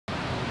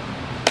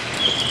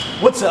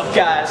What's up,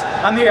 guys?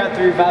 I'm here at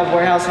the Revive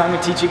Warehouse and I'm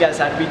going to teach you guys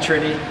how to be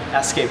trendy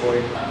at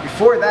skateboarding.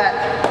 Before that,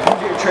 I'm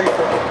going to do a tray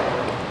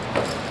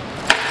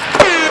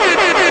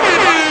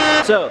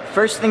flip. So,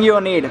 first thing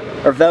you'll need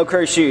are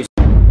Velcro shoes.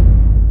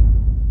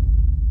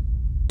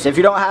 If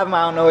you don't have them,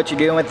 I don't know what you're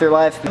doing with your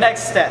life.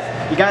 Next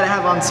step, you gotta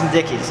have on some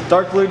Dickies.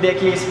 Dark blue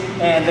Dickies,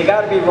 and they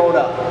gotta be rolled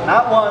up.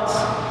 Not once,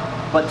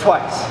 but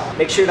twice.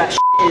 Make sure that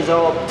is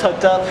all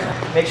tucked up.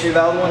 Make sure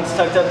the other one's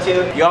tucked up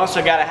too. You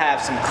also gotta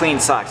have some clean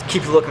socks.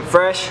 Keep you looking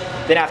fresh.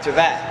 Then after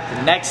that,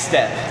 the next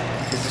step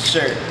is the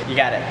shirt. You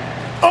gotta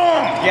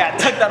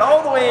tuck that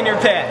all the way in your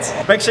pants.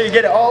 Make sure you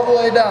get it all the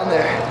way down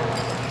there.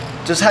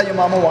 Just how your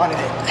mama wanted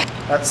it.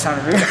 That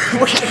sounded really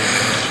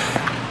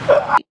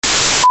weird.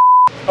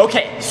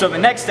 Okay, so the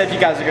next step you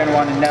guys are gonna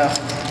wanna know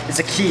is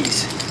the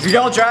keys. If you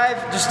don't drive,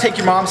 just take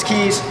your mom's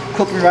keys,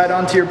 clip them right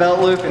onto your belt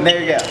loop, and there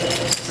you go.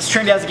 It's as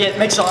trendy as it gets,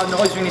 makes a lot of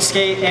noise when you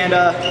skate, and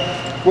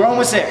we're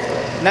almost there.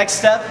 Next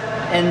step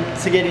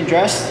into getting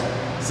dressed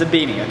is a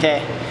beanie,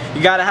 okay?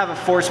 You gotta have a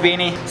force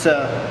beanie,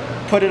 so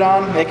put it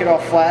on, make it all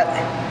flat,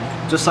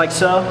 just like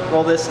so.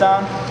 Roll this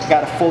down, you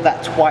gotta fold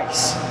that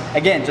twice.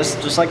 Again,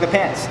 just like the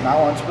pants, not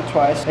once but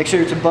twice. Make sure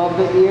it's above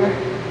the ear,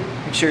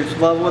 make sure it's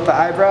level with the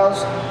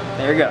eyebrows.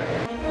 There you go.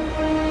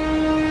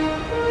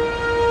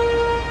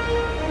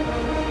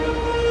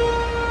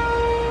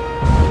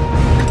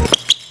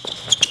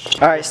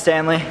 All right,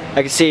 Stanley,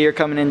 I can see you're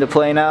coming into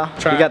play now.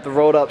 You got the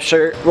rolled up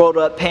shirt, rolled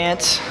up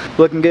pants,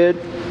 looking good.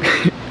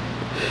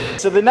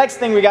 So the next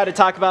thing we got to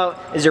talk about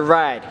is your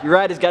ride. Your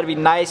ride has got to be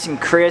nice and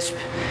crisp.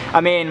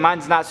 I mean,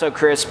 mine's not so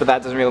crisp, but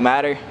that doesn't really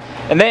matter.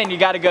 And then you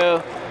got to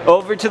go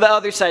over to the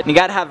other side. You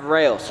got to have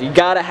rails. You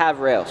got to have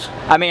rails.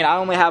 I mean, I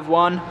only have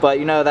one, but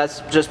you know, that's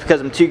just because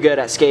I'm too good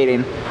at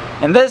skating.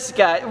 And this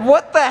guy,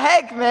 what the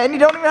heck, man? You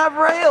don't even have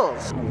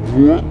rails.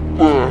 What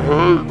the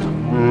heck?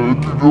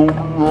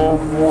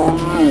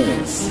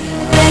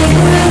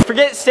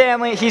 Forget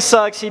Stanley, he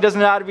sucks, he doesn't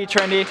know how to be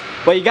trendy,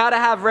 but you gotta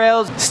have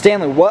rails.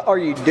 Stanley, what are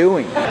you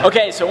doing?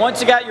 Okay, so once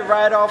you got your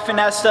ride all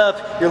finessed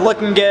up, you're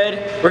looking good,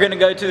 we're gonna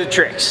go to the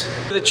tricks.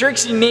 The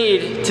tricks you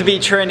need to be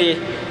trendy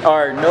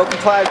are no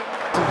complies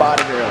and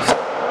body drills.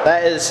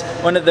 That is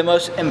one of the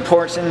most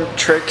important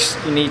tricks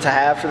you need to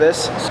have for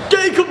this.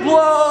 Skate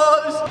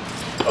complies!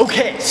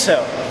 Okay,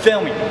 so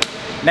filming.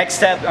 Next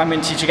step, I'm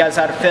going to teach you guys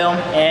how to film,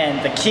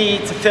 and the key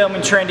to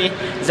filming trendy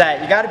is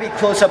that you got to be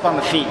close up on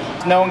the feet.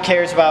 No one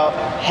cares about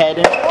head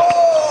and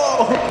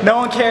no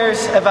one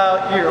cares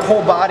about your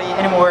whole body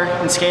anymore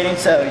in skating,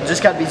 so you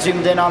just got to be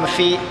zoomed in on the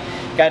feet.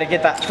 Got to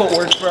get that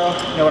footwork, bro.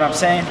 You know what I'm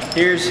saying?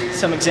 Here's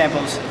some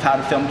examples of how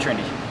to film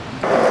trendy.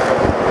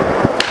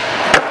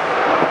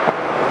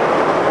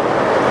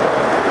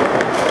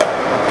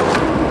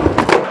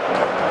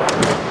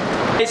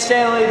 Hey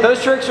Stanley,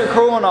 those tricks are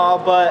cool and all,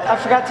 but I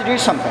forgot to do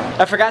something.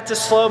 I forgot to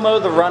slow-mo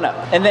the run-up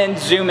and then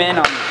zoom in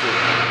on the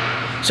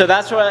feet. So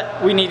that's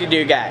what we need to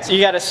do, guys.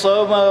 You gotta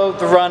slow-mo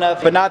the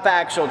run-up, but not the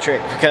actual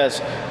trick,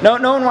 because no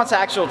one wants the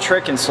actual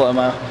trick in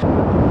slow-mo.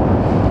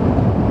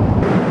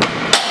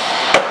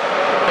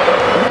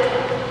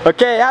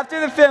 Okay, after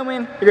the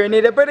filming, you're gonna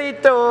need a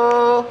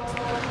burrito.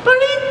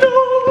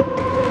 Burrito!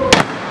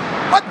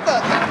 What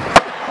the?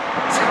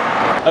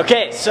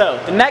 Okay, so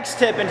the next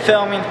tip in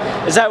filming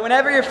is that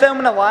whenever you're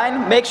filming a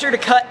line, make sure to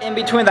cut in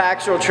between the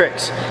actual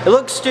tricks. It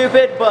looks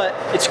stupid, but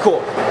it's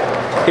cool.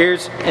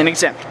 Here's an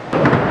example.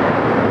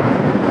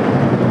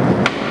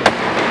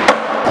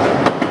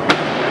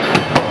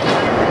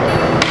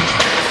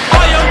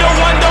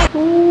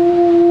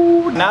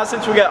 Ooh. Now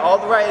since we got all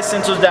the right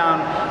essentials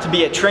down to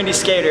be a trendy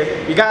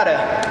skater, you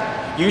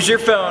gotta use your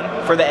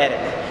phone for the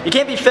edit. You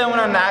can't be filming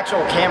on the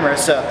actual camera,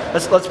 so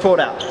let's pull it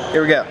out.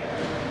 Here we go.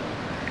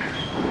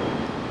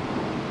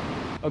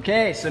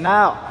 Okay, so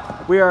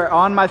now we are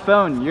on my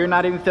phone. You're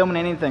not even filming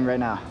anything right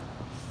now.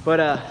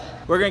 But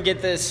we're gonna get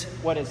this,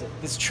 what is it?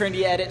 This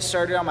trendy edit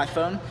started on my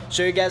phone.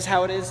 Show you guys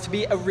how it is to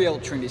be a real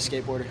trendy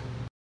skateboarder.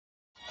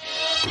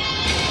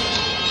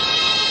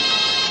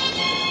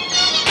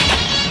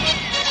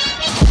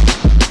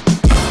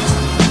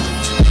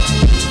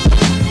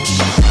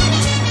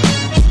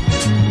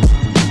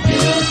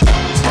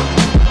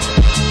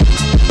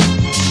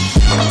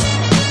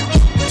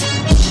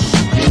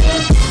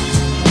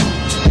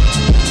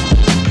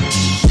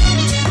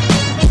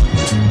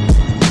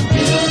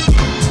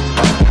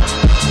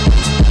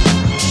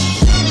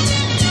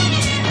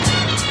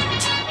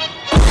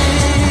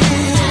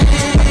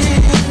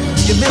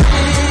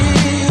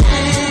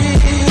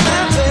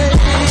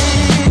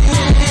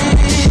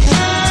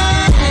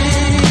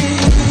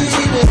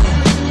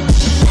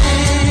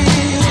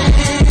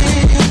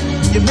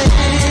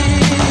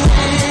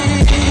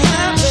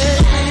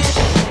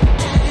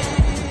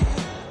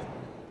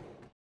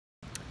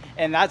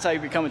 And that's how you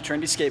become a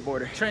trendy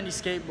skateboarder. Trendy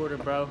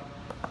skateboarder, bro.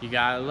 You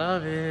gotta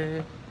love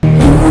it.